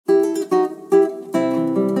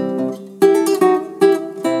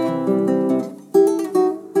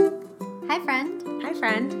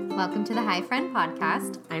Welcome to the Hi Friend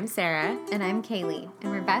podcast. I'm Sarah. And I'm Kaylee.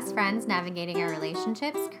 And we're best friends navigating our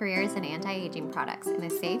relationships, careers, and anti-aging products in a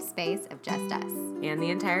safe space of just us. And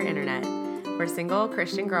the entire internet. We're single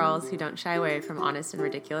Christian girls who don't shy away from honest and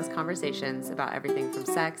ridiculous conversations about everything from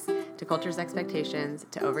sex to culture's expectations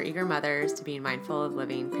to overeager mothers to being mindful of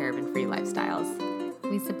living paraben-free lifestyles.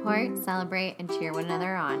 We support, celebrate, and cheer one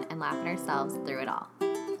another on and laugh at ourselves through it all.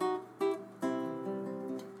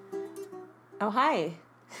 Oh, hi.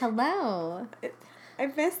 Hello.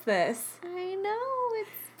 I've missed this. I know.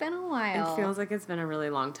 It's been a while. It feels like it's been a really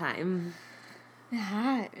long time. It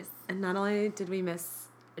has. And not only did I miss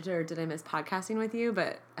podcasting with you,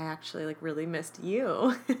 but I actually really missed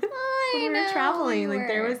you. When we were traveling.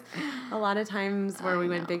 There was a lot of times where we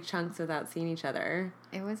went big chunks without seeing each other.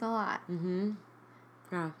 It was a lot. Mm-hmm.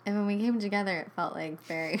 Yeah. And when we came together, it felt like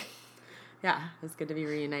very... Yeah, it was good to be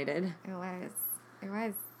reunited. It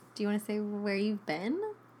was. Do you want to say where you've been?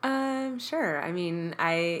 Sure. I mean,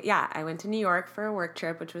 I went to New York for a work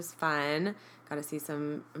trip, which was fun. Got to see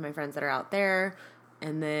some of my friends that are out there.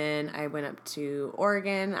 And then I went up to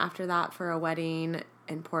Oregon after that for a wedding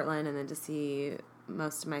in Portland, and then to see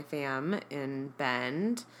most of my fam in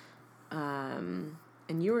Bend. And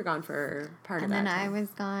you were gone for part of that. And then time. I was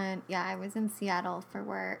gone. Yeah, I was in Seattle for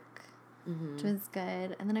work, which was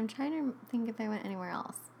good. And then I'm trying to think if I went anywhere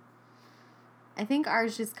else. I think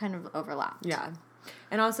ours just kind of overlapped. Yeah.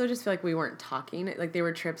 And also just feel like we weren't talking. There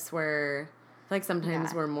were trips where,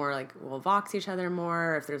 sometimes we're more we'll vox each other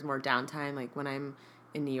more. If there's more downtime, when I'm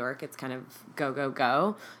in New York, it's kind of go, go,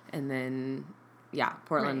 go. And then,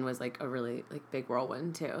 Portland was a really big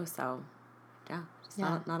whirlwind too. So,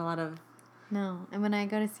 not a lot of. No. And when I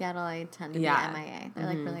go to Seattle, I tend to be MIA.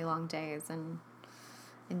 They're really long days and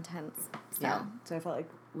intense. So. Yeah. So I felt like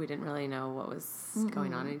we didn't really know what was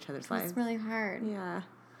going on in each other's lives. It's really hard. Yeah.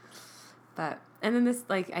 And then this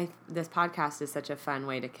this podcast is such a fun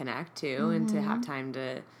way to connect too, and to have time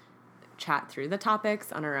to chat through the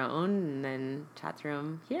topics on our own, and then chat through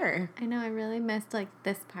them here. I know. I really missed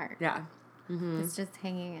this part. Yeah. Mm-hmm. It's just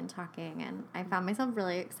hanging and talking, and I found myself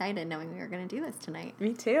really excited knowing we were going to do this tonight.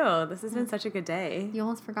 Me too. This has been such a good day. You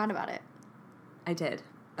almost forgot about it. I did.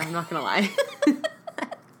 I'm not gonna lie.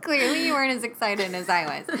 Clearly you weren't as excited as I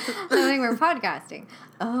was. I we're podcasting.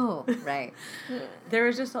 Oh, right. There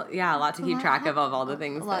was just a lot to keep track of all the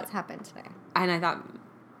things. Lots happened today. And I thought,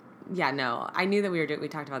 I knew that we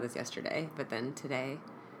talked about this yesterday, but then today,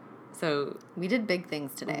 so. We did big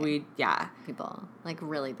things today. People,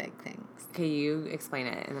 really big things. Okay, you explain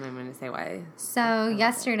it, and then I'm going to say why. So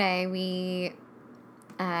yesterday we,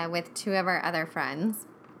 with two of our other friends.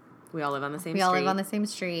 We all live on the same street. We all live on the same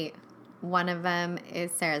street. One of them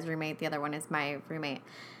is Sarah's roommate. The other one is my roommate.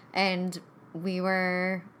 And we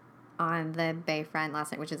were on the bayfront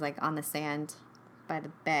last night, which is on the sand by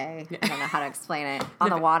the bay. I don't know how to explain it.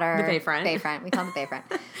 On the water. The bayfront. Bayfront. We call it the bayfront.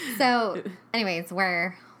 So anyways,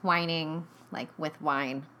 we're whining, with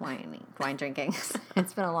wine drinking.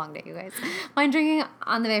 It's been a long day, you guys. Wine drinking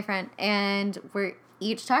on the bayfront. And we're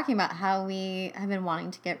each talking about how we have been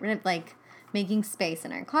wanting to get rid of, making space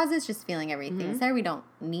in our closets, just feeling everything's there. We don't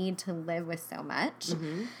need to live with so much.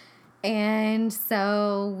 Mm-hmm. And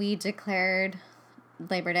so we declared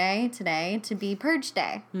Labor Day today to be Purge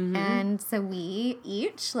Day. Mm-hmm. And so we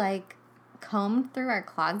each, combed through our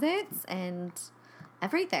closets and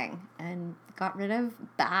everything and got rid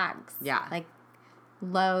of bags. Yeah.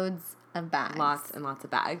 Loads of bags. Lots and lots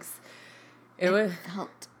of bags. It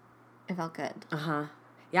felt good. Uh-huh.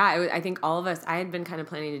 Yeah, I think all of us, I had been kind of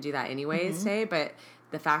planning to do that anyways today, but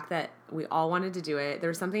the fact that we all wanted to do it, there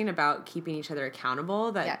was something about keeping each other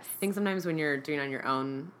accountable that I think sometimes when you're doing it on your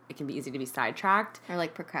own, it can be easy to be sidetracked. Or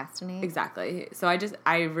procrastinate. Exactly. So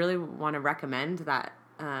I really want to recommend that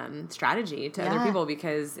strategy to other people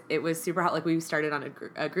because it was super hot. We started on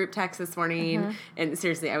a group text this morning, and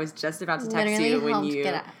seriously, I was just about to text you when you...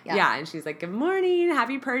 and she's like, good morning,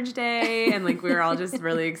 happy Purge Day, and we were all just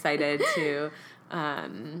really excited to...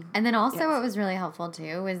 and then also what was really helpful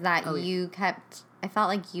too was that you kept, I felt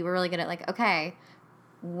like you were really good at okay,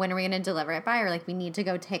 when are we going to deliver it by? Or we need to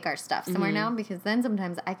go take our stuff somewhere now, because then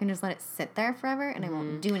sometimes I can just let it sit there forever and I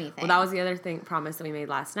won't do anything. Well, that was the other promise that we made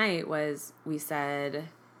last night was we said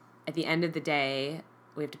at the end of the day,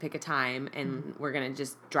 we have to pick a time and we're going to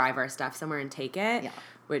just drive our stuff somewhere and take it,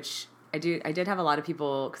 which I did have a lot of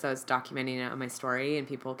people, because I was documenting it on my story, and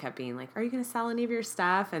people kept being like, are you going to sell any of your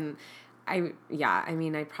stuff? And I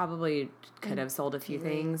probably could have sold a few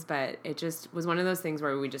things, but it just was one of those things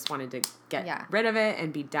where we just wanted to get rid of it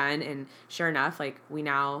and be done. And sure enough, my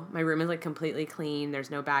room is completely clean.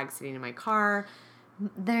 There's no bags sitting in my car.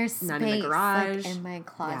 There's none space, in the garage. like, in my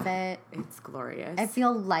closet. Yeah, it's glorious. I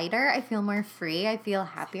feel lighter. I feel more free. I feel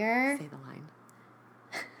happier. Say the line.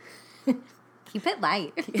 Keep it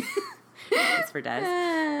light. It's for Des.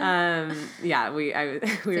 Yeah, we were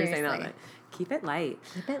saying that. Like, keep it light.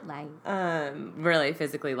 Keep it light. Really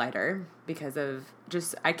physically lighter because of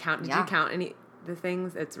just I count. Did you count the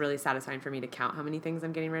things? It's really satisfying for me to count how many things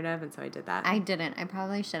I'm getting rid of, and so I did that. I didn't. I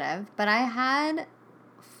probably should have, but I had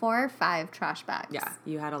 4 or 5 trash bags. Yeah,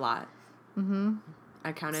 you had a lot. Mm-hmm.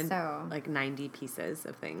 I counted like 90 pieces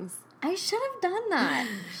of things. I should have done that.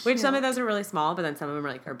 Which some of those are really small, but then some of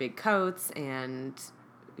them are big coats and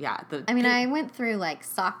yeah. I went through like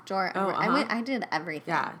sock drawer. Oh, uh-huh. I did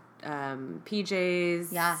everything. Yeah.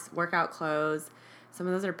 PJs. Yeah. Workout clothes. Some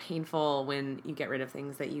of those are painful when you get rid of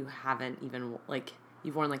things that you haven't even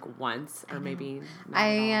you've worn once or maybe not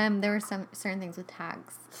at all. There were some certain things with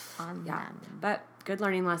tags on them. But good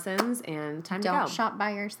learning lessons and time to go. Don't shop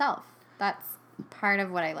by yourself. That's part of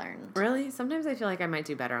what I learned. Really? Sometimes I feel like I might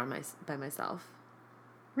do better by myself.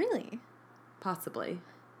 Really? Possibly.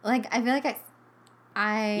 I feel like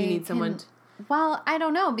you need someone. Well, I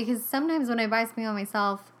don't know, because sometimes when I buy something on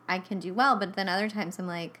myself, I can do well, but then other times I'm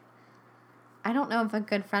like, I don't know if a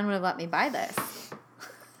good friend would have let me buy this.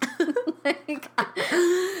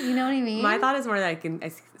 You know what I mean? My thought is more that I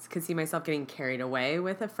could see myself getting carried away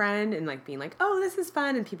with a friend and being like, oh, this is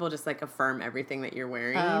fun, and people just affirm everything that you're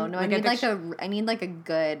wearing. Oh no, I need a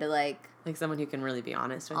good someone who can really be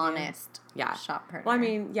honest with you. shop partner. Well, I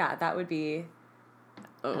mean, yeah, that would be.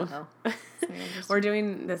 Oh. We're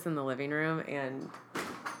doing this in the living room, and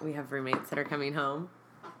we have roommates that are coming home.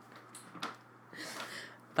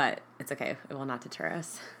 But it's okay. It will not deter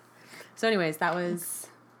us. So anyways, that was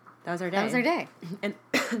our day. That was our day. And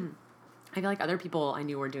I feel like other people I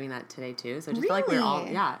knew were doing that today too. So I just feel like we were all,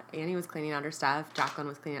 Annie was cleaning out her stuff. Jacqueline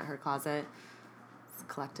was cleaning out her closet. It's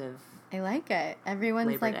collective. I like it.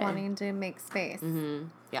 Everyone's Labor Day. Wanting to make space. Mm-hmm.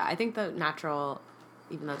 Yeah, I think the natural,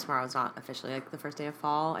 even though tomorrow is not officially the first day of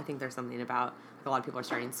fall, I think there's something about a lot of people are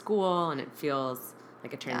starting school and it feels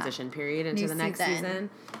like a transition period into the next season,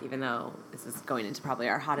 even though this is going into probably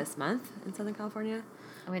our hottest month in Southern California.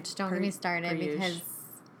 Which don't get me started because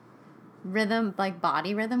rhythm,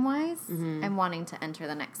 body rhythm wise, I'm wanting to enter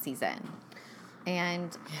the next season.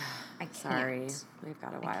 And I can't. Sorry, we've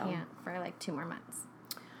got a while. I can't for 2 more months.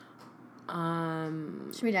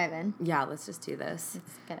 Should we dive in? Yeah, let's just do this.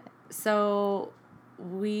 Let's get it. So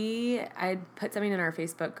I put something in our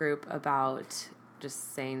Facebook group about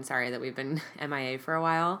just saying sorry that we've been MIA for a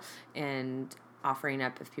while and offering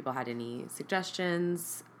up if people had any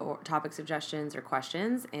suggestions or topic suggestions or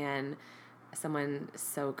questions, and someone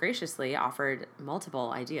so graciously offered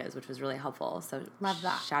multiple ideas, which was really helpful. So love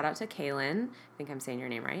that. Shout out to Kaylin. I think I'm saying your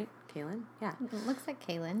name right. Kaylin? Yeah. It looks like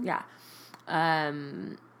Kaylin. Yeah.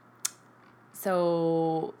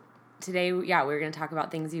 So today, we're going to talk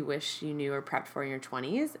about things you wish you knew or prepped for in your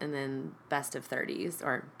 20s, and then best of 30s,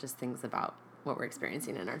 or just things about what we're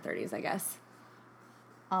experiencing in our 30s, I guess.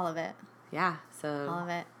 All of it. Yeah, so all of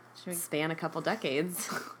it. Should we span a couple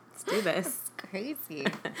decades? Let's do this. That's crazy.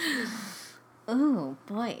 Oh,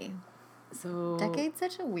 boy. So decade's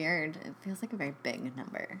such a weird, it feels like a very big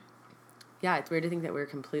number. Yeah, it's weird to think that we're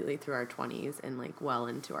completely through our 20s and well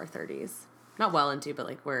into our 30s. Not well into,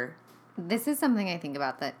 but we're... This is something I think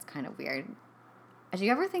about that's kind of weird. Do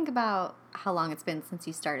you ever think about how long it's been since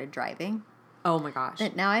you started driving? Oh my gosh.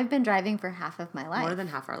 That now I've been driving for half of my life. More than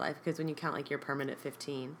half our life, because when you count your permanent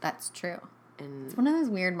 15. That's true. And it's one of those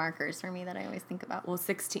weird markers for me that I always think about. Well,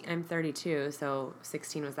 16, I'm 32, so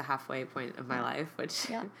 16 was the halfway point of my life, which,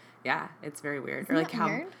 yeah, it's very weird. Isn't that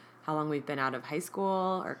weird? How long we've been out of high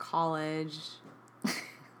school or college. It's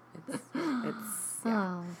yeah.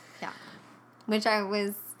 Oh, yeah. Which I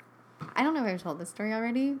don't know if I've told this story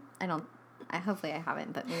already. Hopefully I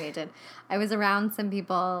haven't, but maybe I did. I was around some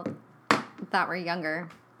people that were younger,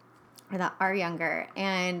 or that are younger,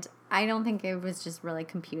 and I don't think it was just really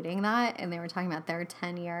computing that, and they were talking about their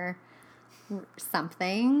 10-year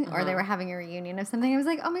something, or they were having a reunion of something. I was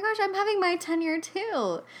like, oh my gosh, I'm having my 10-year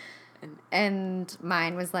too. And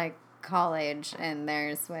mine was college, and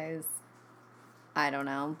theirs was, I don't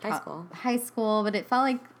know. High school, but it felt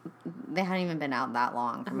like they hadn't even been out that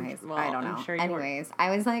long from high school. Well, I don't know. Sure anyways,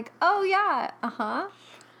 I was like, oh yeah, uh-huh.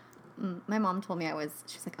 My mom told me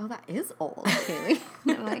she's like, oh, that is old, Kaylee.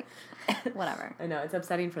 I'm like, whatever. I know, it's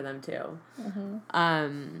upsetting for them too.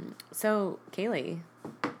 Mm-hmm. So Kaylee,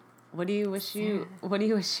 what do you wish you would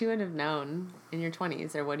have known in your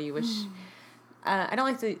 20s, or what do you wish? I don't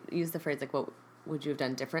like to use the phrase what would you have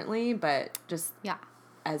done differently, but just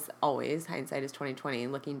as always, hindsight is 20/20.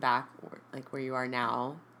 Looking back, where you are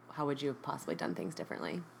now, how would you have possibly done things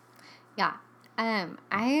differently? Yeah.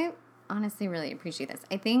 I honestly really appreciate this.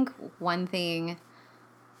 I think one thing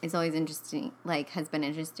is always interesting, like has been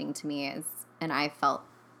interesting to me is, and I felt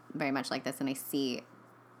very much like this, and I see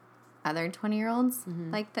other 20-year-olds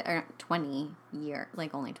like the, or 20 year,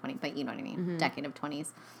 like only 20, but you know what I mean? Decade of 20s.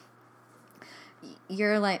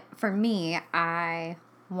 You're like, for me, I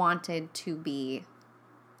was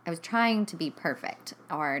trying to be perfect,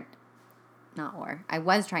 I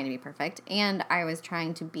was trying to be perfect, and I was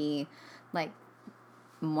trying to be like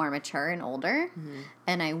more mature and older.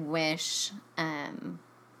 And I wish,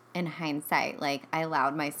 in hindsight, like I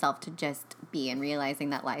allowed myself to just be, and realizing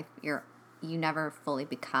that life, you never fully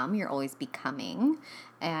become, you're always becoming,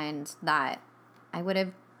 and that I would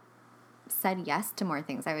have said yes to more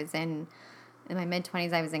things. I was in my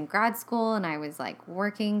mid-20s, I was in grad school, and I was like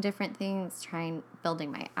working different things,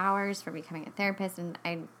 building my hours for becoming a therapist,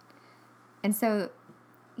 and so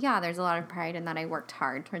yeah, there's a lot of pride in that. I worked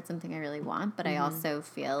hard towards something I really want, but I also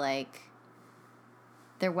feel like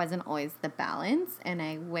there wasn't always the balance, and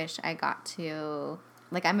I wish I got to,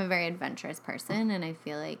 like, I'm a very adventurous person, and I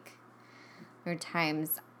feel like there were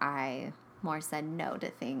times I more said no to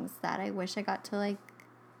things that I wish I got to, like,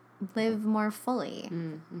 live more fully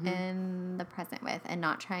in the present with, and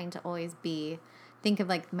not trying to always think of,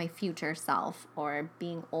 like, my future self or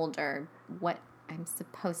being older, what I'm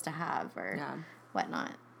supposed to have or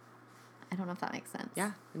whatnot. I don't know if that makes sense.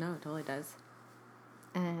 Yeah, no, it totally does.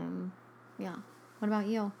 Yeah. What about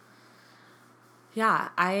you? Yeah,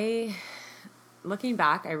 looking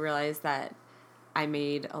back, I realized that I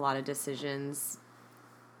made a lot of decisions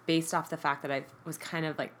based off the fact that I was kind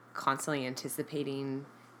of like constantly anticipating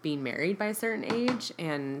being married by a certain age,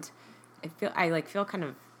 and I feel kind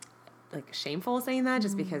of like shameful saying that,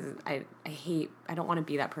 just because I don't want to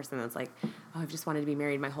be that person that's like, oh, I've just wanted to be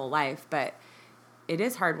married my whole life. But it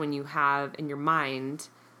is hard when you have in your mind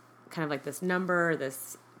kind of like this number,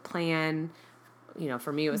 this plan. You know,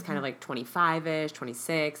 for me, it was kind of like 25-ish,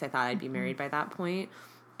 26. I thought I'd be married by that point.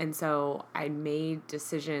 And so I made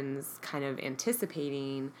decisions kind of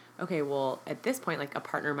anticipating, okay, well, at this point, like a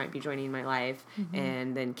partner might be joining my life,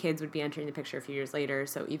 and then kids would be entering the picture a few years later.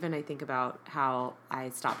 So even I think about how I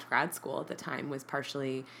stopped grad school at the time was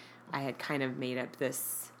partially I had kind of made up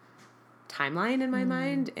this timeline in my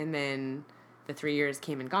mind, and then the 3 years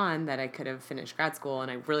came and gone that I could have finished grad school,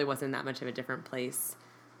 and I really wasn't that much of a different place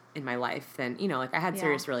in my life than, you know, like I had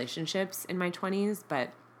serious relationships in my 20s,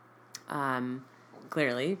 but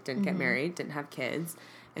clearly didn't get married, didn't have kids.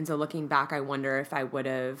 And so looking back, I wonder if I would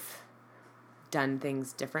have done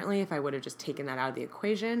things differently, if I would have just taken that out of the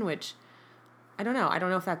equation, which I don't know. I don't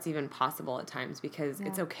know if that's even possible at times, because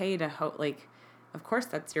it's okay to hope, like, of course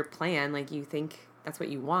that's your plan. Like, you think that's what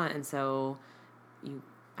you want. And so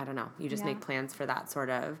I don't know, you just make plans for that sort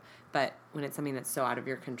of, but when it's something that's so out of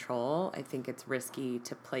your control, I think it's risky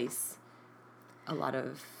to place a lot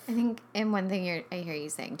of... I think, and one thing I hear you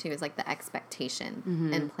saying too is like the expectation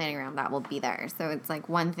and planning around that will be there. So it's like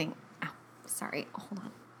one thing, hold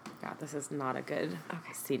on. God, this is not a good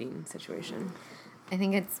seating situation. I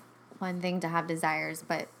think it's one thing to have desires,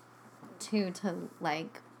 but two, to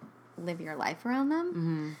like live your life around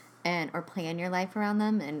them or plan your life around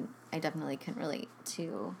them. And I definitely can relate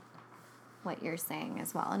to what you're saying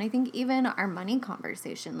as well. And I think even our money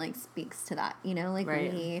conversation like speaks to that, you know, like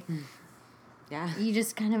you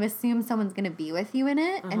just kind of assume someone's going to be with you in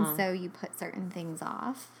it. And so you put certain things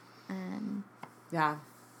off. Yeah.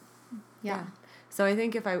 So I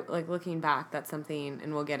think if I, like, looking back, that's something,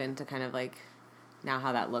 and we'll get into kind of like now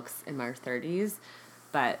how that looks in my 30s.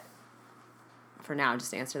 But for now,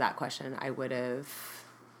 just to answer that question, I would have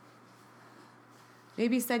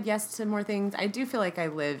maybe said yes to more things. I do feel like I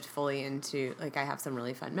lived fully into, like, I have some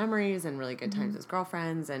really fun memories and really good times as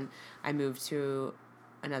girlfriends, and I moved to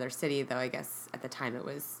another city, though I guess at the time it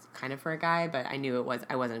was kind of for a guy, but I knew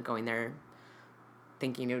I wasn't going there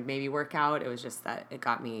thinking it would maybe work out. It was just that it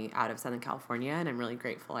got me out of Southern California, and I'm really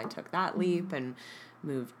grateful I took that leap and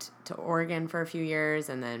moved to Oregon for a few years,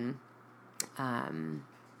 and then, I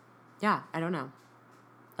don't know.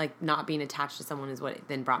 Like, not being attached to someone is what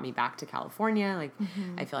then brought me back to California. Like,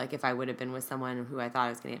 I feel like if I would have been with someone who I thought I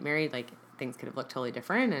was going to get married, like, things could have looked totally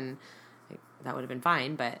different, and like, that would have been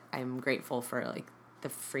fine. But I'm grateful for, like, the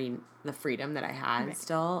freedom that I had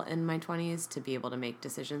still in my 20s to be able to make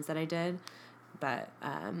decisions that I did. But,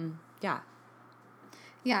 Yeah,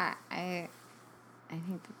 I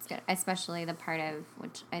think that's good. Especially the part of,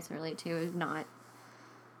 which I relate to, is not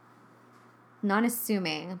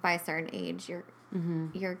assuming by a certain age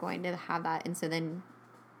you're going to have that, and so then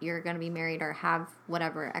you're going to be married or have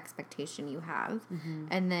whatever expectation you have,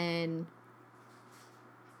 and then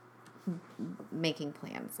making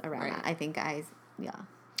plans around Right. that. I think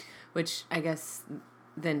Which I guess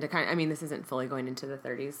then to kind of, I mean, this isn't fully going into the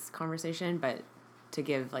 30s conversation, but to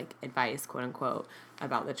give like advice, quote unquote,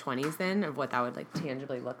 about the 20s then of what that would like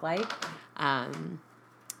tangibly look like,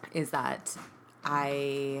 is that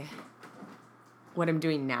what I'm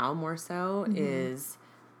doing now more so is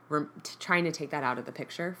trying to take that out of the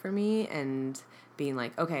picture for me and being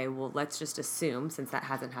like, okay, well, let's just assume, since that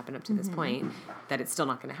hasn't happened up to this point, that it's still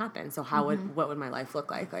not going to happen. So what would my life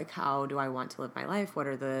look like? Like, how do I want to live my life? What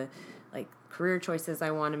are the, like, career choices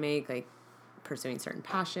I want to make? Like, pursuing certain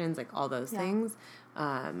passions, like, all those things.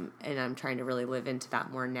 And I'm trying to really live into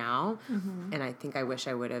that more now. And I think I wish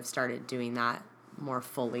I would have started doing that more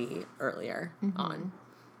fully earlier on.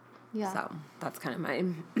 Yeah. So that's kind of my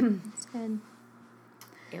That's good.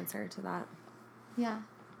 answer to that. Yeah.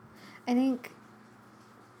 I think,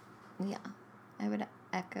 I would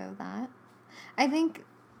echo that. I think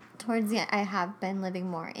towards the end, I have been living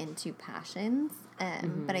more into passions,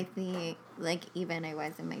 but I think, like, even I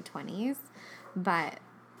was in my 20s, but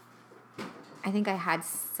I think I had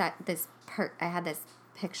set this I had this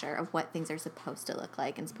picture of what things are supposed to look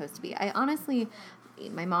like and supposed to be. I honestly,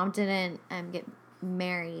 my mom didn't get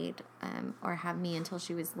married or have me until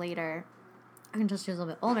she was later, until she was a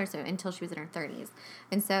little bit older, so until she was in her 30s.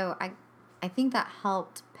 And so I think that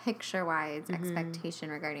helped picture-wise expectation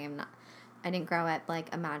regarding I didn't grow up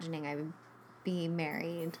like imagining I would be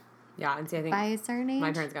married. Yeah, and see, I think by a certain age.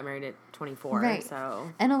 My parents got married at 24, right.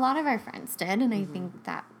 So. And a lot of our friends did, and I think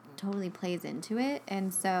that totally plays into it.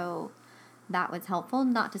 And so that was helpful.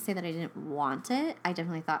 Not to say that I didn't want it. I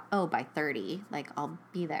definitely thought, oh, by 30, like, I'll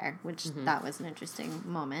be there, which that was an interesting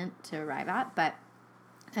moment to arrive at. But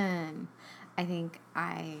I think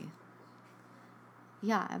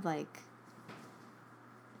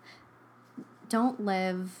don't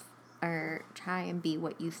live or try and be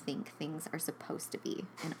what you think things are supposed to be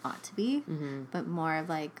and ought to be, but more of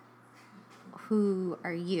like, who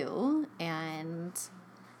are you, and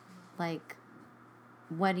like,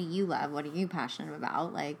 what do you love? What are you passionate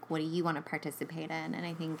about? Like, what do you want to participate in? And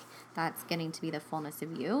I think that's getting to be the fullness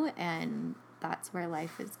of you, and that's where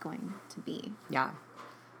life is going to be. Yeah.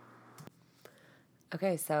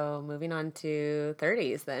 Okay, so moving on to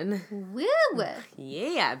 30s then. Woo!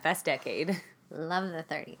 Yeah, best decade. Love the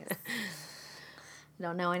 30s.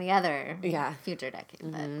 Don't know any other future decade,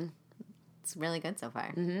 but it's really good so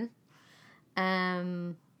far.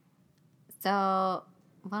 So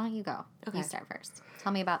why don't you go? Okay. You start first.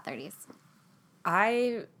 Tell me about 30s.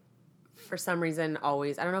 I, for some reason,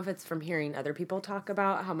 always, I don't know if it's from hearing other people talk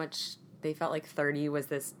about how much they felt like 30 was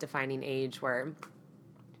this defining age where,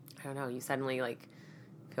 I don't know, you suddenly like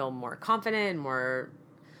feel more confident, more,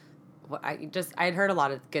 I'd heard a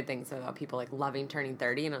lot of good things about people like loving turning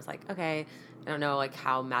 30, and I was like, okay, I don't know like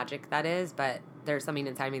how magic that is, but there's something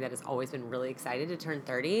inside me that has always been really excited to turn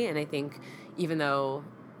 30, and I think even though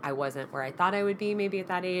I wasn't where I thought I would be maybe at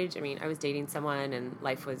that age, I mean, I was dating someone and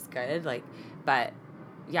life was good, like, but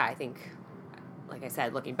yeah, I think, like I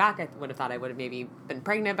said, looking back, I would have thought I would have maybe been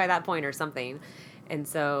pregnant by that point or something, and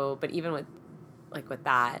so, but even with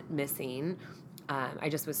that missing, I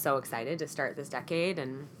just was so excited to start this decade,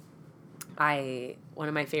 and one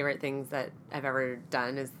of my favorite things that I've ever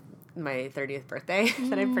done is my 30th birthday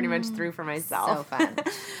that I pretty much threw for myself. So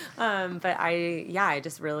fun. But I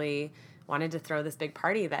just really wanted to throw this big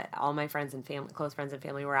party that all my friends and family, close friends and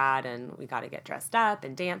family were at, and we got to get dressed up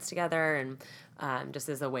and dance together, and just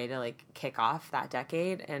as a way to like kick off that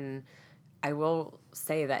decade. And I will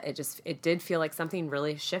say that it did feel like something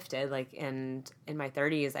really shifted. Like in my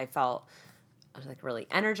 30s, I was like really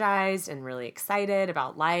energized and really excited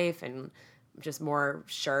about life and just more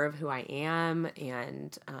sure of who I am.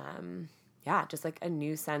 And, just like a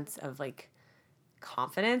new sense of like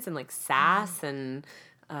confidence and like sass and,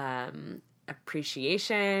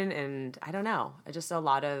 appreciation. And I don't know, just a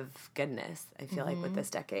lot of goodness, I feel like with this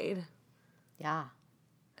decade. Yeah.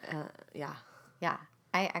 Yeah. Yeah.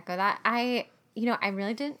 I echo that. I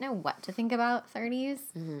really didn't know what to think about 30s.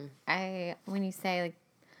 When you say like,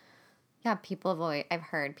 yeah, I've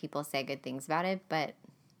heard people say good things about it, but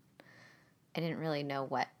I didn't really know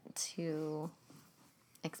what to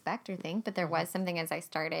expect or think. But there was something as I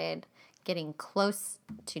started getting close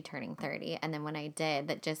to turning 30, and then when I did,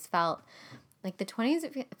 that just felt like the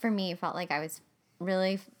 20s for me felt like I was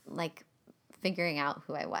really like figuring out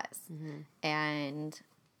who I was. And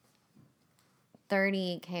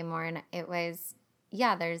 30 came more, and it was,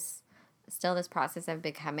 there's still this process of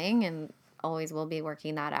becoming, and always will be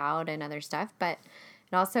working that out and other stuff, but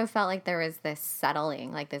it also felt like there was this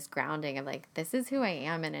settling, like this grounding of like, this is who I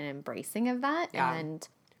am, and an embracing of that. And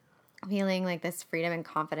feeling like this freedom and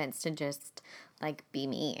confidence to just like be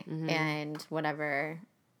me and whatever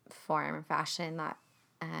form or fashion that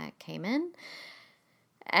came in.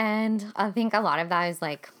 And I think a lot of that is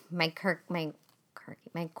like my quirkiness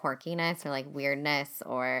or like weirdness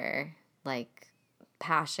or like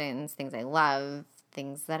passions, things I love,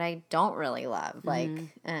 things that I don't really love, like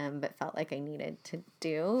but felt like I needed to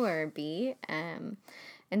do or be.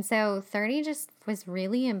 And so 30 just was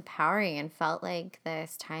really empowering and felt like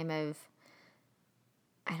this time of,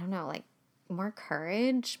 I don't know, like more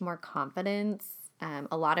courage, more confidence,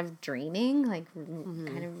 a lot of dreaming, like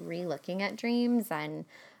kind of re-looking at dreams and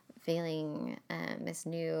feeling this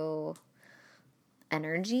new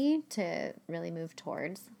energy to really move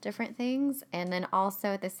towards different things. And then also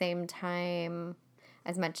at the same time,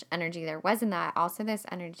 as much energy there was in that, also this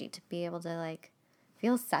energy to be able to like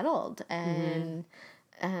feel settled and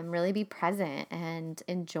really be present and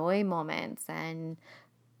enjoy moments and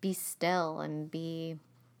be still and be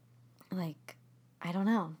like, I don't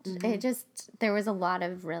know. It just, there was a lot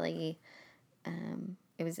of really,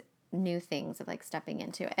 it was new things of like stepping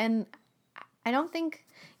into it. And I don't think,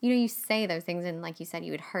 you say those things and like you said,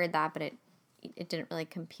 you had heard that, but it didn't really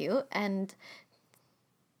compute. And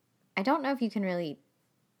I don't know if you can really,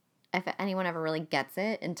 if anyone ever really gets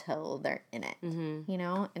it until they're in it,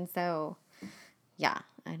 And so, yeah,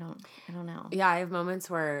 I don't know. Yeah, I have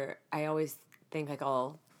moments where I always think like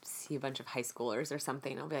I'll see a bunch of high schoolers or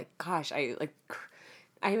something. I'll be like, gosh, I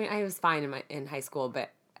mean, I was fine in high school,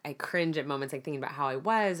 but I cringe at moments like thinking about how I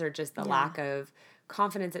was or just the lack of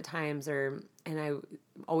confidence at times and I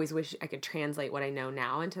always wish I could translate what I know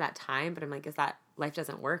now into that time, but I'm like, life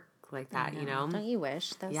doesn't work like that, Don't you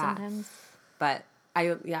wish though sometimes? But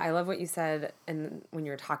I love what you said, and when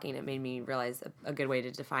you were talking, it made me realize a good way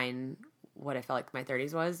to define what I felt like my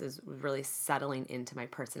 30s was really settling into my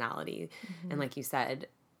personality. And like you said,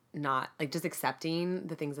 not like just accepting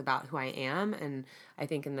the things about who I am. And I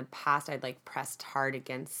think in the past I'd like pressed hard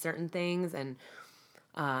against certain things and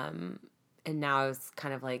now it's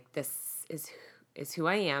kind of like, this is who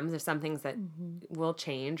I am. There's some things that will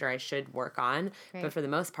change or I should work on, but for the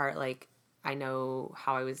most part, like I know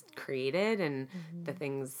how I was created and the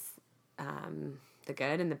things, the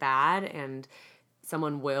good and the bad, and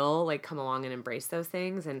someone will like come along and embrace those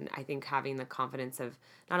things. And I think having the confidence of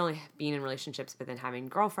not only being in relationships, but then having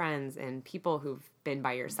girlfriends and people who've been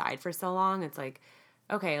by your side for so long, it's like,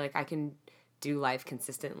 okay, like I can do life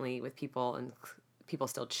consistently with people and people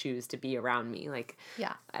still choose to be around me. Like,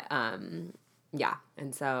 And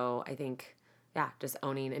so I think, just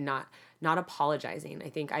owning and not apologizing. I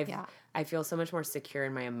think I feel so much more secure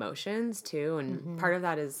in my emotions too. And part of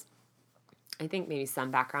that is, I think maybe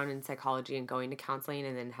some background in psychology and going to counseling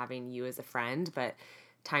and then having you as a friend, but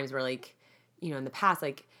times where like, in the past,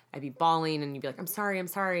 like I'd be bawling and you'd be like, I'm sorry.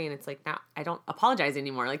 And it's like, now I don't apologize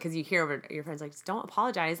anymore. Like, cause you hear over your friends, like, just don't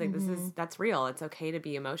apologize. Like that's real. It's okay to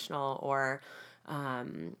be emotional or,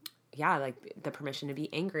 like the permission to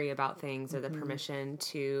be angry about things or the permission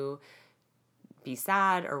to be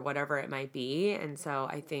sad or whatever it might be. And so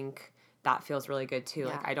I think that feels really good too.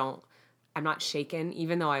 Yeah. Like I'm not shaken,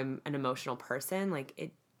 even though I'm an emotional person.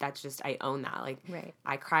 Like that's just, I own that. Like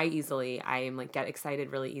I cry easily. I am like get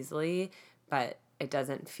excited really easily, but it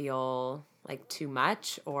doesn't feel like too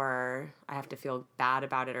much or I have to feel bad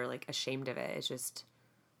about it or like ashamed of it. It's just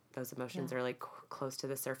those emotions are like close to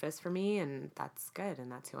the surface for me, and that's good.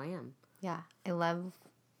 And that's who I am. Yeah. I love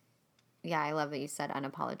that you said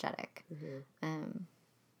unapologetic.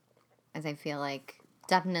 As I feel like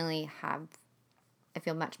definitely I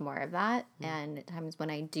feel much more of that. And at times when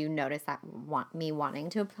I do notice that me wanting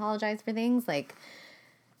to apologize for things, like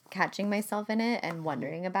catching myself in it and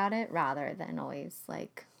wondering about it rather than always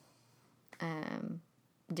like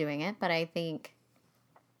doing it. But I think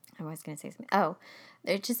I was going to say something. Oh,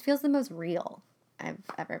 it just feels the most real I've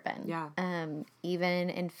ever been. Yeah. Even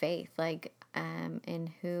in faith, like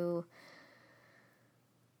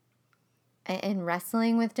in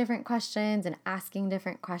wrestling with different questions and asking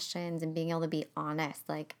different questions and being able to be honest,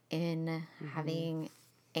 like in having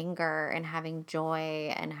anger and having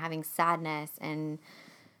joy and having sadness and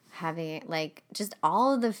having like just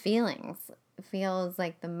all of the feelings feels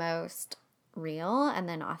like the most real and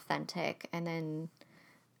then authentic and then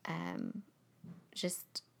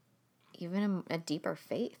just even a deeper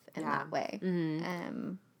faith in that way.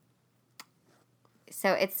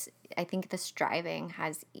 So I think the striving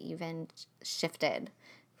has even shifted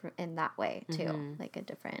in that way too, like a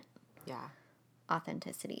different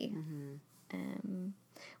authenticity,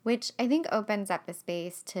 which I think opens up the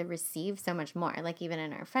space to receive so much more, like even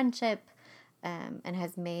in our friendship, and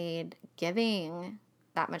has made giving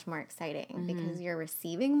that much more exciting because you're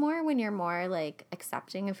receiving more when you're more like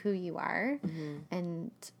accepting of who you are.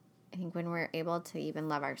 And I think when we're able to even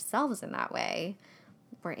love ourselves in that way,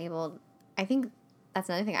 I think that's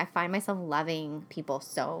another thing. I find myself loving people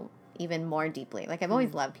so even more deeply. Like I've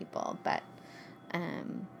always loved people, but,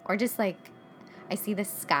 or just like, I see the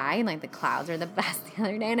sky and like the clouds are the best the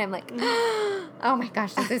other day and I'm like, oh my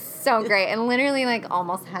gosh, this is so great. And literally like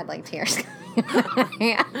almost had like tears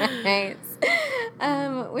coming out of my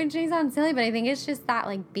eyes. Which may sound silly, but I think it's just that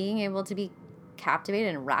like being able to be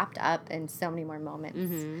captivated and wrapped up in so many more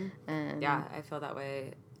moments. Yeah, I feel that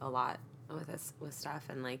way a lot with stuff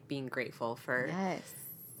and like being grateful for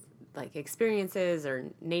like experiences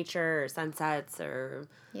or nature or sunsets or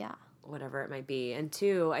whatever it might be. And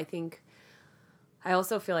two, I think I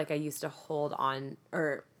also feel like I used to hold on,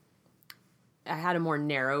 or I had a more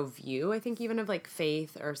narrow view, I think, even of like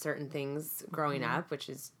faith or certain things growing up, which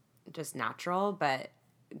is just natural. But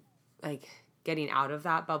like getting out of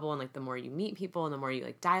that bubble and like the more you meet people and the more you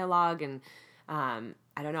like dialogue and I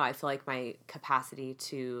don't know, I feel like my capacity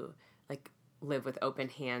to like live with open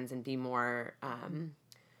hands and be more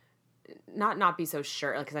not be so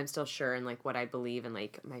sure, like, because I'm still sure in like what I believe and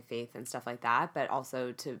like my faith and stuff like that, but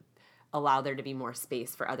also to allow there to be more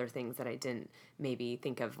space for other things that I didn't maybe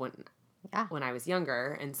think of when I was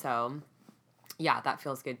younger. And so, yeah, that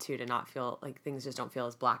feels good too, to not feel like things just don't feel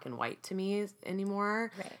as black and white to me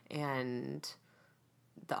anymore. Right. And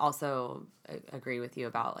also agree with you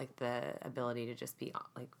about like the ability to just be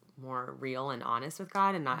like more real and honest with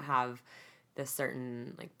God and not have this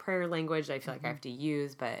certain like prayer language that I feel like I have to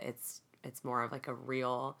use, but it's more of like a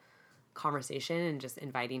real conversation and just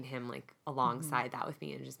inviting him like alongside that with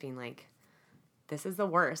me and just being like, this is the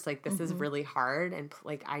worst, like this is really hard and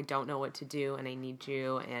like I don't know what to do and I need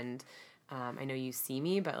you and I know you see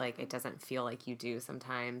me, but like it doesn't feel like you do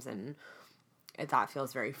sometimes, and that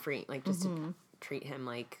feels very freeing, like just to treat him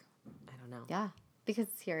like, I don't know, because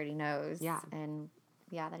he already knows and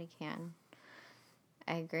that he can.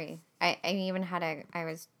 I agree. I even had I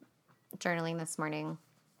was journaling this morning.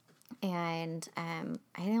 And I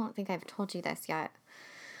don't think I've told you this yet.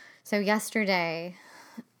 So yesterday,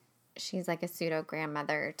 she's like a pseudo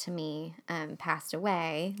grandmother to me, passed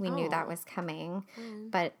away. We knew that was coming.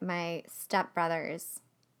 But my stepbrother's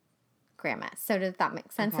grandma. So does that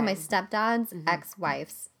make sense? Okay. So my stepdad's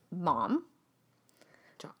ex-wife's mom.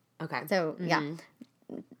 Okay. So,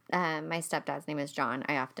 my stepdad's name is John.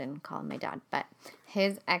 I often call him my dad. But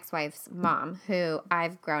his ex-wife's mom, who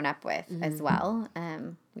I've grown up with as well.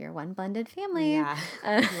 We are one blended family. Yeah,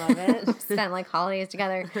 love it. Spent like holidays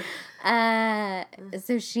together. So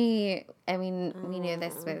we knew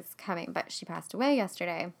this was coming, but she passed away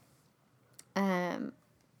yesterday.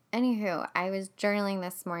 Anywho, I was journaling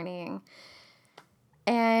this morning,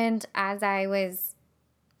 and as I was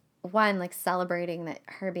like celebrating that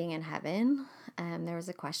her being in heaven, there was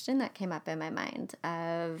a question that came up in my mind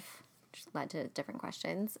just led to different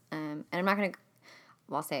questions. And I'm not going to,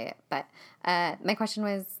 I'll say it, but my question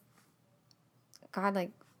was, God,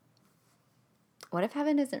 like, what if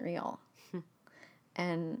heaven isn't real?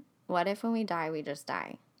 And what if when we die, we just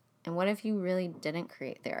die? And what if you really didn't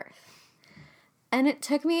create the earth? And it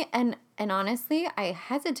took me, and honestly, I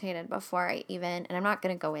hesitated before I even, and I'm not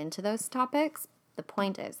going to go into those topics. The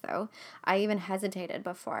point is, though, I even hesitated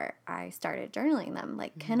before I started journaling them.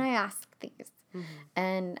 Like, can I ask these?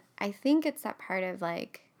 And I think it's that part of,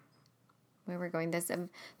 like, where we're going, there's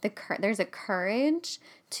a courage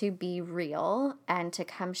to be real and to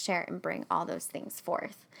come share and bring all those things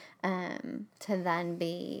forth. To then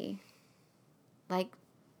be, like,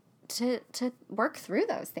 to work through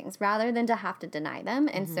those things rather than to have to deny them.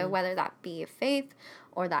 And so whether that be faith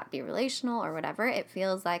or that be relational or whatever, it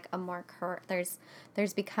feels like a more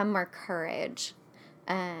there's become more courage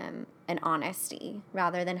and honesty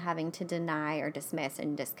rather than having to deny or dismiss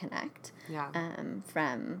and disconnect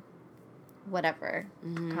from whatever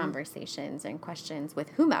conversations and questions with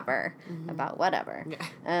whomever about whatever.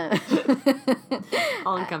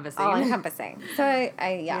 All encompassing. All encompassing. So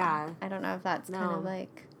I don't know if that's kind of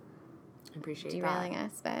like I appreciate derailing that.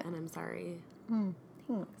 us, but and I'm sorry.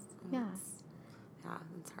 Thanks. Yeah,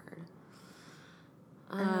 it's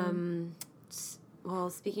hard. Well,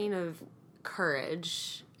 speaking of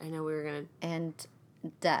courage, I know we were gonna and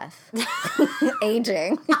death,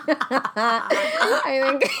 aging.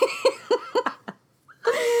 I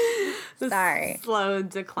think. Sorry. Slow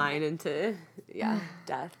decline into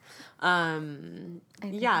death. About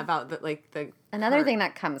the another thing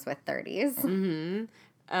that comes with 30s.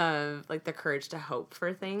 Of like the courage to hope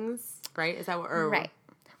for things, right? Is that what? Right.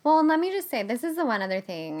 Well, and let me just say, this is the one other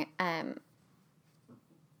thing.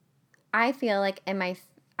 I feel like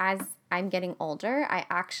as I'm getting older, I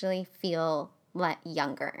actually feel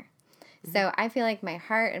younger. Mm-hmm. So I feel like my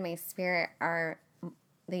heart and my spirit are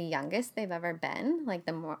the youngest they've ever been, like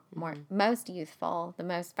the more most youthful, the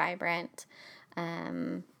most vibrant.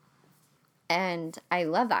 And I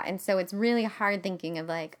love that. And so it's really hard thinking of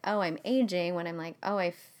like, oh, I'm aging when I'm like, oh,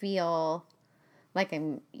 I feel like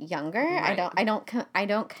I'm younger. Right. I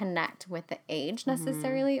don't connect with the age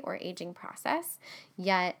necessarily or aging process.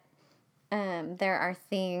 Yet there are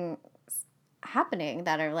things happening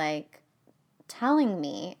that are like telling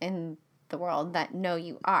me in the world that no,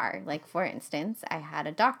 you are. Like, for instance, I had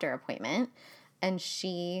a doctor appointment and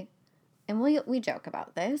we joke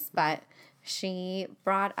about this, but she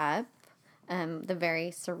brought up the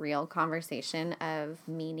very surreal conversation of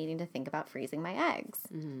me needing to think about freezing my eggs.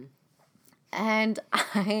 Mm-hmm. And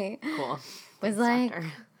I was like,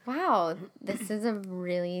 wow, this is a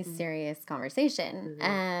really serious conversation.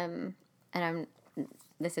 And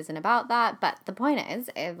this isn't about that, but the point is,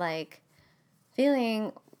 like,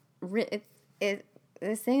 feeling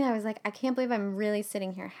this thing, I was like, I can't believe I'm really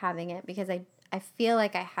sitting here having it because I feel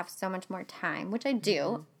like I have so much more time, which I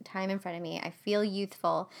do, time in front of me. I feel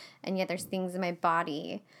youthful, and yet there's things in my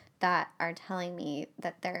body that are telling me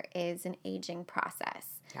that there is an aging process.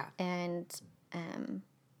 Yeah. And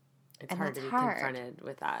it's hard to be confronted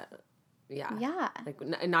with that. Yeah. Yeah. Like,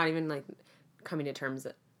 not even, like, coming to terms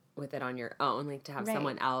with it on your own. Like, to have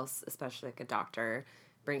someone else, especially, like, a doctor,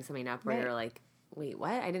 bring something up where you're like, wait,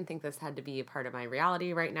 what? I didn't think this had to be a part of my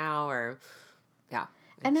reality right now, or, yeah.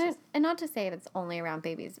 And not to say it's only around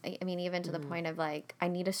babies. I mean, even to the point of, like, I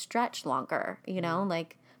need to stretch longer, you know?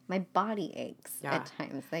 Like, my body aches at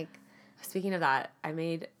times. Like, speaking of that, I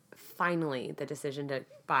made finally the decision to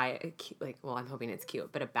buy I'm hoping it's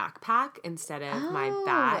cute, but a backpack instead of my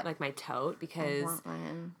bag, like my tote, because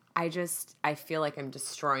I feel like I'm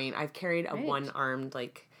destroying. I've carried a one-armed,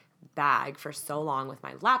 like, bag for so long with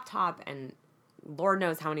my laptop and Lord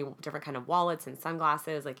knows how many different kind of wallets and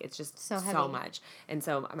sunglasses. Like, it's just so much. And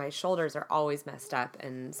so my shoulders are always messed up.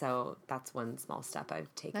 And so that's one small step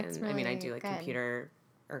I've taken. Really, I mean, I do, like, computer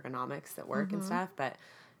ergonomics at work and stuff, but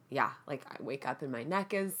yeah, like, I wake up and my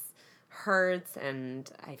neck hurts and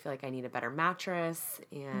I feel like I need a better mattress.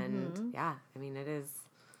 And yeah, I mean,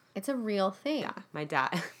 it's a real thing. Yeah. My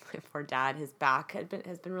poor dad, his back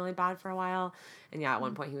has been really bad for a while. And yeah, at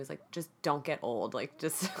one point he was like, just don't get old. Like,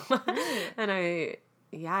 just, and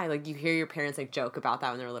like, you hear your parents, like, joke about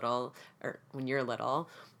that when they're little, or when you're little,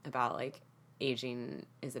 about, like, aging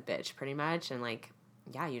is a bitch pretty much. And, like,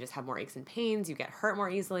 yeah, you just have more aches and pains. You get hurt more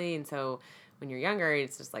easily. And so when you're younger,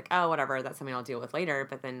 it's just like, oh, whatever, that's something I'll deal with later.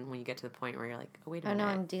 But then when you get to the point where you're like, oh, wait a minute. Oh,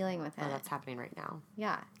 no, I'm dealing with it. Oh, that's happening right now.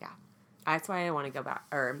 Yeah. Yeah. That's why I want to go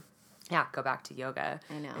back to yoga.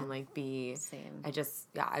 I know. And, like, same.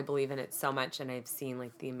 I believe in it so much, and I've seen,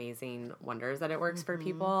 like, the amazing wonders that it works for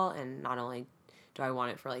people. And not only do I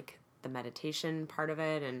want it for, like, the meditation part of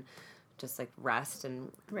it and just, like, rest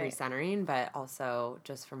and recentering, but also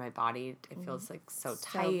just for my body, it feels, like, so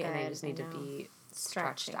tight, and I just need to be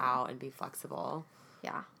stretched out and be flexible.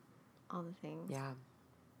 Yeah. All the things. Yeah.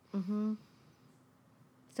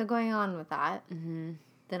 So going on with that,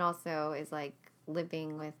 then also is, like,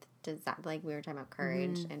 living with desire, like we were talking about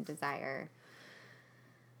courage and desire.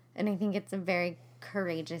 And I think it's a very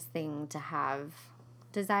courageous thing to have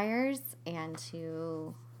desires and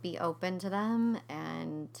to be open to them.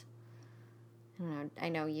 And I don't know, I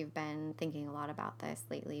know you've been thinking a lot about this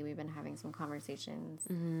lately. We've been having some conversations.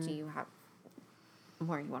 Do you have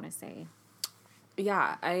more you want to say?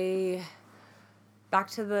 Yeah, back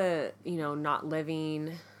to the, not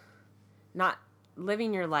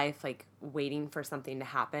living your life, like, waiting for something to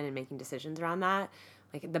happen and making decisions around that.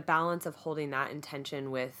 Like, the balance of holding that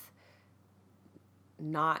intention with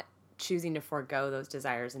not choosing to forego those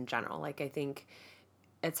desires in general. Like, I think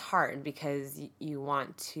it's hard because you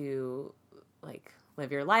want to, like,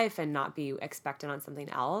 live your life and not be expectant on something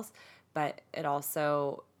else. But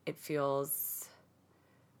it feels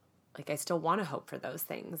like I still want to hope for those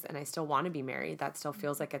things, and I still want to be married. That still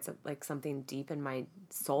feels like it's like something deep in my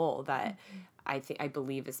soul that I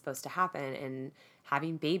believe is supposed to happen. And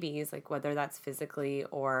having babies, like, whether that's physically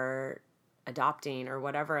or adopting or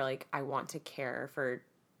whatever, like, I want to care for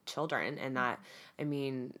children. And that, I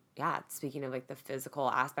mean, yeah, speaking of, like, the physical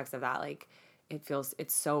aspects of that, like,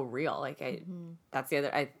 it's so real. Like, that's the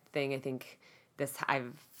other thing. I think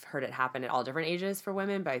I've heard it happen at all different ages for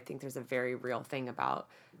women, but I think there's a very real thing about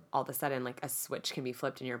all of a sudden, like, a switch can be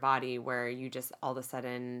flipped in your body where you just all of a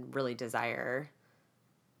sudden really desire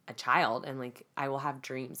a child. And, like, I will have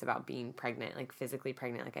dreams about being pregnant, like, physically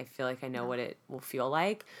pregnant. Like, I feel like I know what it will feel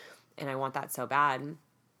like, and I want that so bad.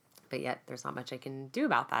 but yet there's not much I can do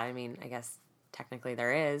about that. I mean, I guess technically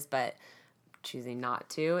there is, but choosing not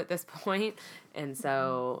to at this point. And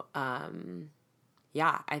so,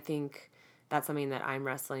 yeah, I think that's something that I'm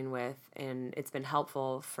wrestling with, and it's been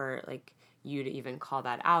helpful for like you to even call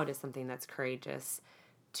that out as something that's courageous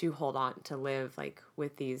to hold on to live like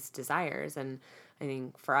with these desires. And I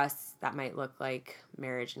think for us that might look like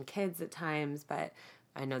marriage and kids at times, but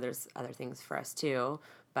I know there's other things for us too.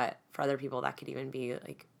 But for other people that could even be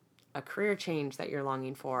like a career change that you're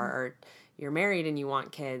longing for, or you're married and you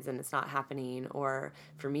want kids and it's not happening. Or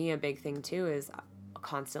for me, a big thing too is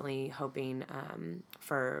constantly hoping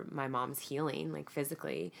for my mom's healing, like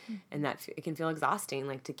physically, and that it can feel exhausting,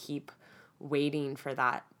 like to keep waiting for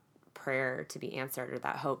that prayer to be answered or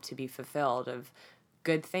that hope to be fulfilled of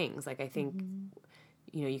good things. Like I think,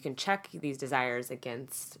 you know, you can check these desires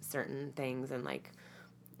against certain things, and like,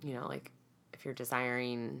 you know, like if you're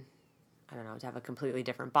desiring, I don't know, to have a completely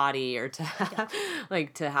different body, or to have,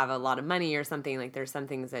 like to have a lot of money or something, like there's some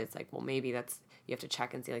things that it's like, well, maybe that's, you have to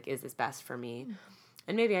check and see like, is this best for me?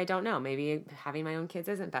 And maybe I don't know, maybe having my own kids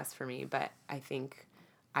isn't best for me, but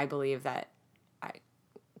I believe that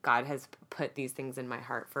God has put these things in my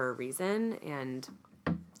heart for a reason. And,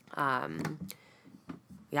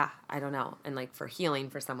 yeah, I don't know. And like for healing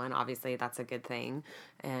for someone, obviously that's a good thing.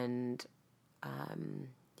 And,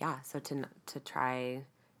 yeah, so to try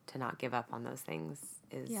to not give up on those things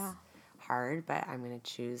is hard, but I'm going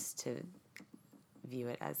to choose to view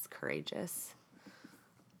it as courageous.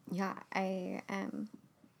 Yeah, I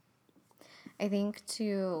think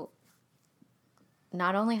to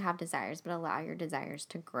not only have desires, but allow your desires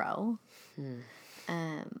to grow.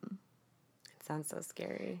 It sounds so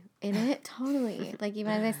scary. It totally, like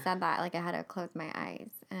even as I said that, like I had to close my eyes,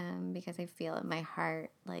 because I feel in my heart,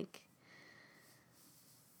 like,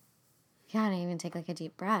 yeah, and I even take like a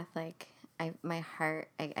deep breath, like my heart,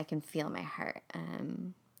 I can feel my heart,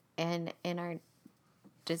 and in our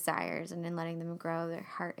desires and in letting them grow, their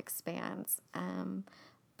heart expands,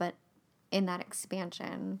 but in that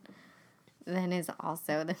expansion then is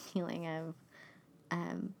also the feeling of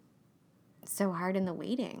so hard in the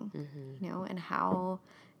waiting, you know, and how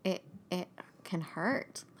it can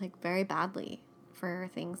hurt like very badly for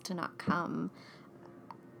things to not come,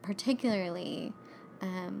 particularly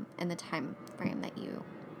in the time frame that you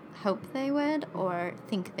hope they would or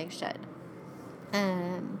think they should.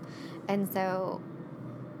 And so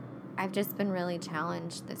I've just been really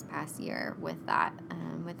challenged this past year with that,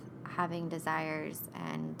 with having desires,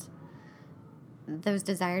 and those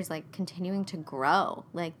desires like continuing to grow.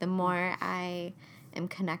 Like the more I am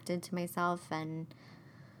connected to myself and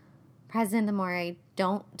present, the more I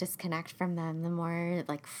don't disconnect from them, the more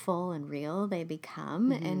like full and real they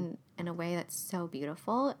become, and in a way that's so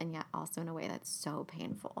beautiful, and yet also in a way that's so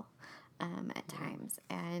painful at times.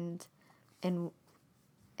 And in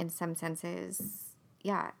some senses,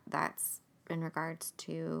 yeah, that's in regards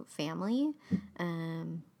to family,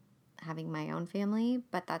 having my own family,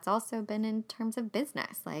 but that's also been in terms of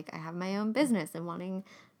business. Like I have my own business and wanting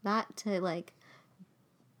that to like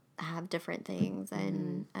have different things,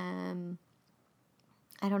 and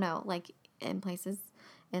I don't know, like in places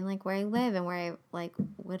in like where I live and where I like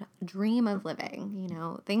would dream of living, you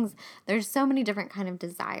know, things, there's so many different kind of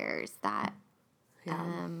desires that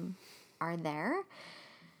are there.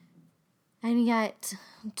 And yet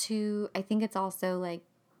I think it's also like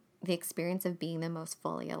the experience of being the most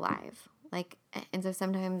fully alive. Like, and so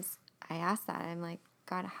sometimes I ask that, I'm like,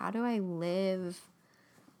 God, how do I live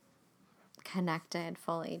connected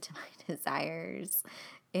fully to my desires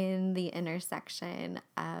in the intersection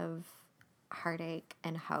of heartache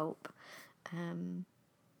and hope?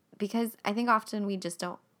 Because I think often we just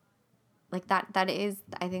don't, like that is,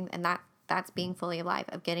 I think, and that's being fully alive,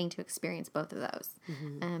 of getting to experience both of those,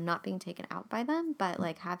 not being taken out by them, but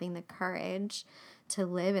like having the courage to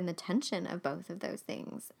live in the tension of both of those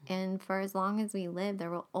things. And for as long as we live, there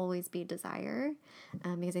will always be desire,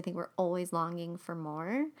 because I think we're always longing for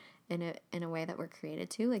more in a way that we're created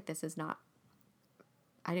to. Like this is not,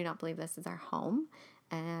 I do not believe this is our home,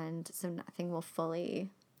 and so nothing will fully,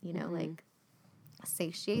 you know, like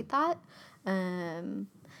satiate that. And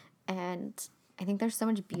I think there's so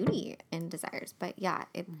much beauty in desires, but yeah,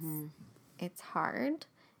 it's hard,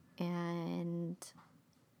 and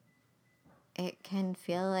it can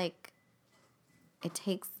feel like it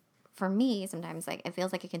takes, for me sometimes, like it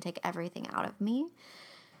feels like it can take everything out of me.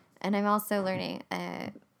 And I'm also learning,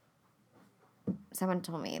 someone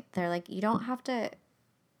told me, they're like, you don't have to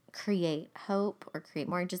create hope or create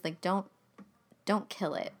more, just like don't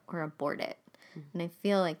kill it or abort it. And I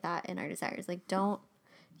feel like that in our desires, like don't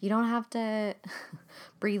you don't have to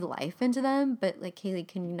breathe life into them, but like, Kaylee,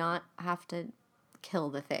 can you not have to kill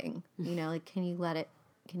the thing? You know, like, can you let it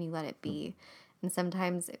be? And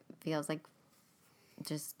sometimes it feels like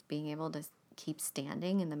just being able to keep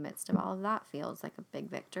standing in the midst of all of that feels like a big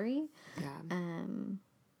victory. Yeah.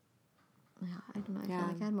 Yeah, I don't know. I feel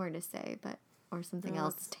like I had more to say, or something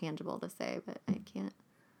else tangible to say, but I can't.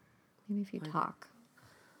 Maybe if you talk.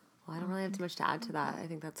 Well, I don't really have too much to add to that. I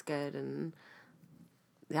think that's good. And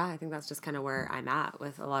yeah, I think that's just kind of where I'm at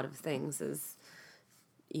with a lot of things, is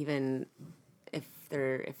even if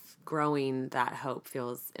growing that hope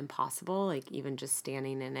feels impossible, like even just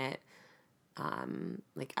standing in it,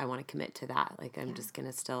 like I want to commit to that. Like I'm just going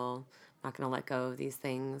to still not going to let go of these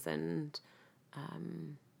things. And,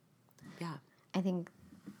 yeah. I think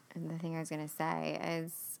the thing I was going to say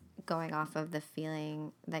is going off of the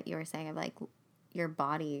feeling that you were saying of like your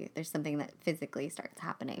body, there's something that physically starts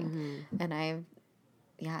happening. Mm-hmm. And I've,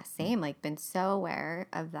 same, like been so aware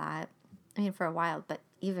of that. I mean, for a while, but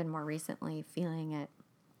even more recently feeling it.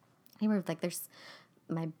 Like there's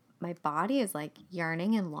my body is like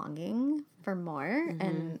yearning and longing for more,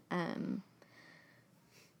 mm-hmm. and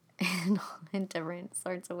in different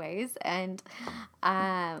sorts of ways. And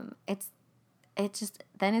it just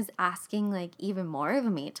then is asking like even more of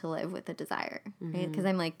me to live with the desire, mm-hmm. right? Because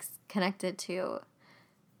I'm like connected to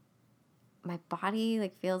my body,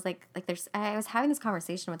 like feels like I was having this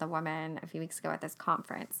conversation with a woman a few weeks ago at this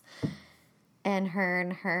conference, and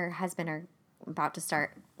her husband are about to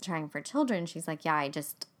start trying for children. She's like, yeah, I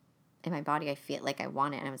just, in my body, I feel like I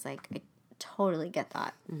want it. And I was like, I totally get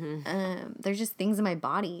that. Mm-hmm. There's just things in my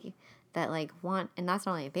body that like want, and that's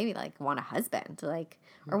not only a baby, like want a husband, like,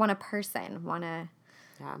 or want a person, want a,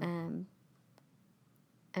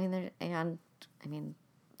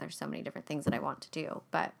 there's so many different things that I want to do,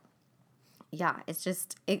 but yeah, it's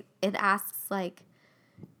just, it asks like,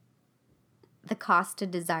 the cost to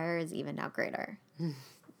desire is even now greater,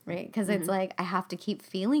 right? Because mm-hmm. it's like, I have to keep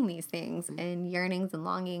feeling these things mm-hmm. and yearnings and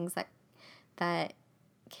longings that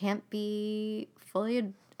can't be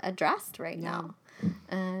fully addressed right now.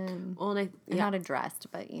 Not addressed,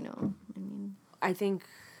 but I think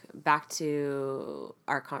back to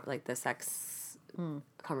our the sex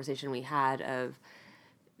conversation we had of,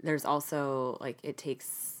 there's also like, it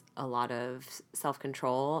takes a lot of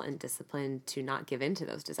self-control and discipline to not give in to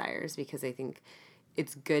those desires, because I think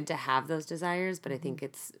it's good to have those desires, but I think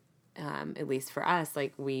it's, at least for us,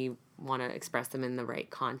 like we want to express them in the right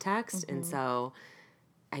context. Mm-hmm. And so,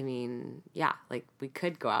 I mean, yeah, like we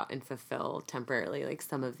could go out and fulfill temporarily like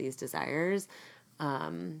some of these desires,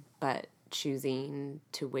 but choosing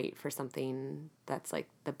to wait for something that's like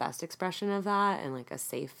the best expression of that and like a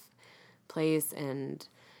safe place. And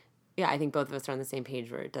yeah, I think both of us are on the same page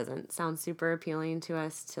where it doesn't sound super appealing to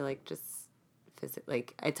us to like just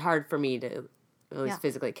like it's hard for me to at least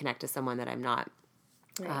physically connect to someone that I'm not,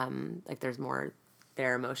 like there's more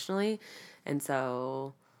there emotionally. And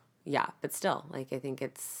so, yeah, but still, like I think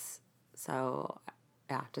it's so,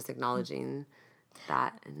 just acknowledging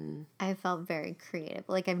that. And I felt very creative.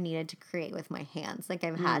 Like I've needed to create with my hands. Like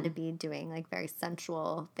I've had to be doing like very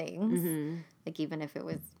sensual things. Mm-hmm. Like even if it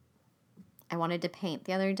was, I wanted to paint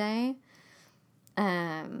the other day.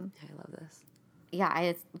 I love this. Yeah,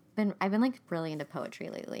 I've been like really into poetry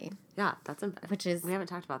lately. Yeah, that's impressive. Which is, we haven't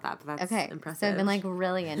talked about that, but that's impressive. So I've been like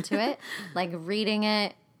really into it, like reading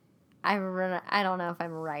it. I don't know if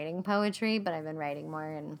I'm writing poetry, but I've been writing more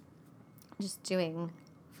and just doing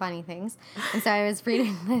funny things. And so I was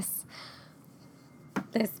reading this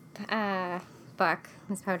book,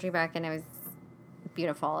 this poetry book, and it was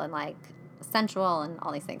beautiful and like sensual and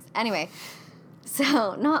all these things. Anyway,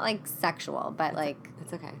 so not like sexual, but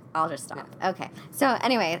it's okay. I'll just stop. Yeah. Okay. So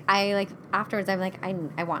anyway, I like afterwards I'm like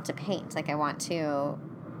I want to paint. Like I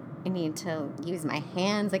need to use my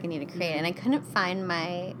hands. Like I need to create, and I couldn't find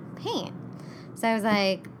my paint. So I was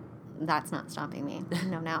like, that's not stopping me.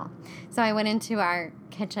 No. So I went into our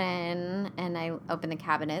kitchen and I opened the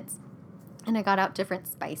cabinets and I got out different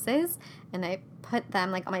spices and I put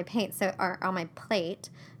them like on my paint, or on my plate.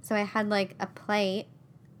 So I had like a plate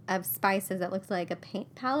of spices that looked like a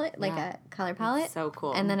paint palette, like a color palette. That's so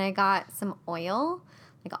cool. And then I got some oil,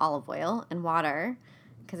 like olive oil and water,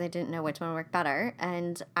 because I didn't know which one worked better.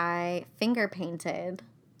 And I finger painted.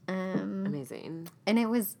 Amazing. And it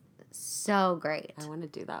was so great. I want to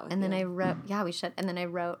do that with and you. Then I wrote, we should. And then I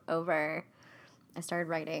wrote over, I started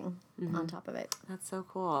writing on top of it. That's so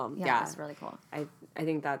cool. Yeah, it's really cool. I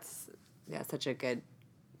think that's, such a good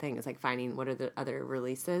thing. It's like finding what are the other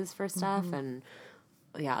releases for stuff. Mm-hmm. And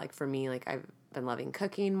like for me, like I've been loving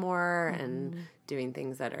cooking more and doing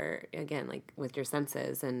things that are, again, like with your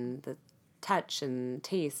senses and touch and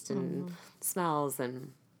taste and smells.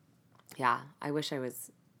 And yeah, I wish I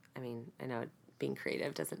was, I mean, I know being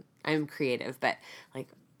creative I'm creative, but like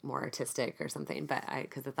more artistic or something. But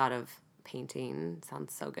because the thought of painting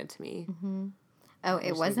sounds so good to me. Mm-hmm. Oh,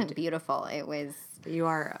 it wasn't beautiful. It was. You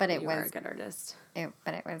are, but you are a good artist.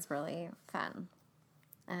 But it was really fun.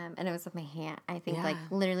 And it was with my hand. I think like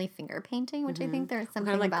literally finger painting, which I think there's something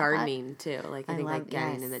kind of like about gardening too. Like I think like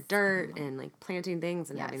getting in the dirt and like planting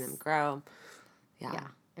things and having them grow. Yeah. Yeah,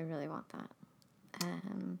 I really want that.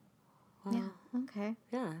 Well, yeah. Okay.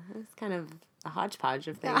 Yeah, it's kind of a hodgepodge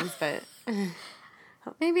of things, but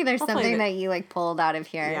maybe there's something that you like pulled out of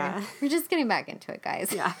here. Yeah. We're just getting back into it,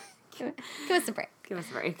 guys. Yeah. Give us a break. Give us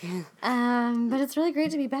a break. But it's really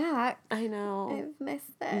great to be back. I know. I've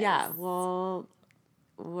missed this. Yeah. Well,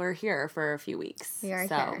 we're here for a few weeks. We are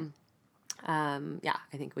here. Yeah,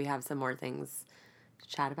 I think we have some more things to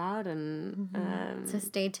chat about, and so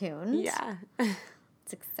stay tuned. Yeah.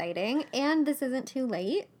 It's exciting, and this isn't too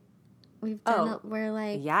late. We've done. We're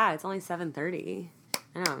like. Yeah, it's only 7:30.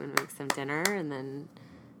 I know. I'm gonna make some dinner, and then.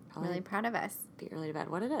 Really proud of us. Be early to bed.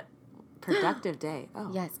 What did it? Productive day.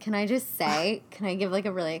 Oh. Yes. Can I just say, can I give like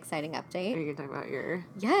a really exciting update? Are you going to talk about your...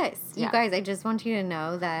 Yes. You guys, I just want you to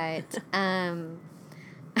know that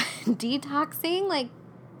detoxing like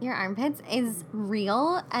your armpits is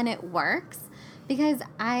real and it works because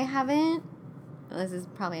I haven't, this is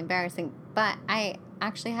probably embarrassing, but I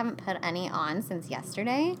actually haven't put any on since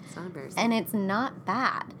yesterday. It's not embarrassing. And it's not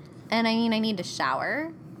bad. And I mean, I need to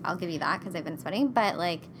shower. I'll give you that because I've been sweating. But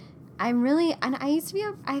like, I'm really, and I used to be,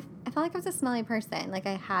 I felt like I was a smelly person. Like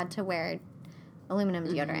I had to wear aluminum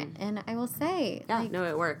deodorant. And I will say, yeah, like, no,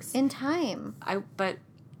 it works. In time. But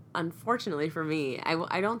unfortunately for me,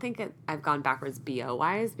 I don't think I've gone backwards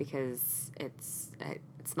BO-wise because it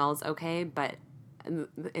smells okay, but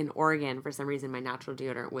in Oregon, for some reason, my natural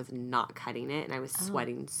deodorant was not cutting it, and I was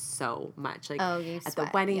sweating so much, like at the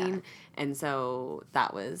wedding, and so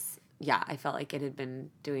that was, I felt like it had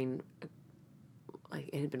been doing, like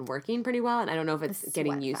it had been working pretty well, and I don't know if it's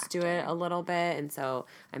getting used to it a little bit, and so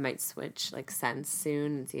I might switch like scents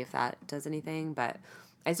soon and see if that does anything, but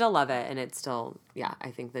I still love it, and it's still,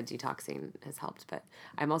 I think the detoxing has helped, but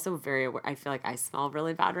I'm also very aware, I feel like I smell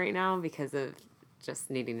really bad right now because of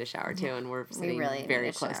just needing to shower too, and we're sitting really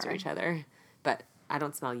very close to each other, but I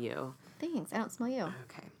don't smell you. Thanks, I don't smell you.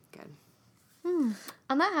 Okay, good.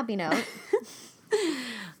 On that happy note,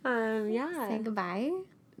 say goodbye.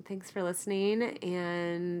 Thanks for listening,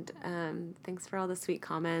 and thanks for all the sweet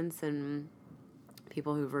comments and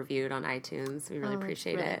people who've reviewed on iTunes. We really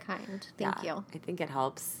appreciate really it. Kind. Thank you. I think it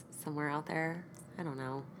helps somewhere out there. I don't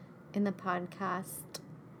know. In the podcast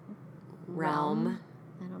realm.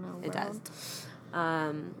 I don't know. It does.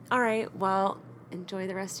 All right. Well, enjoy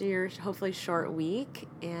the rest of your hopefully short week,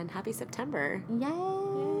 and happy September.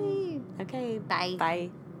 Yay. Okay. Bye. Bye.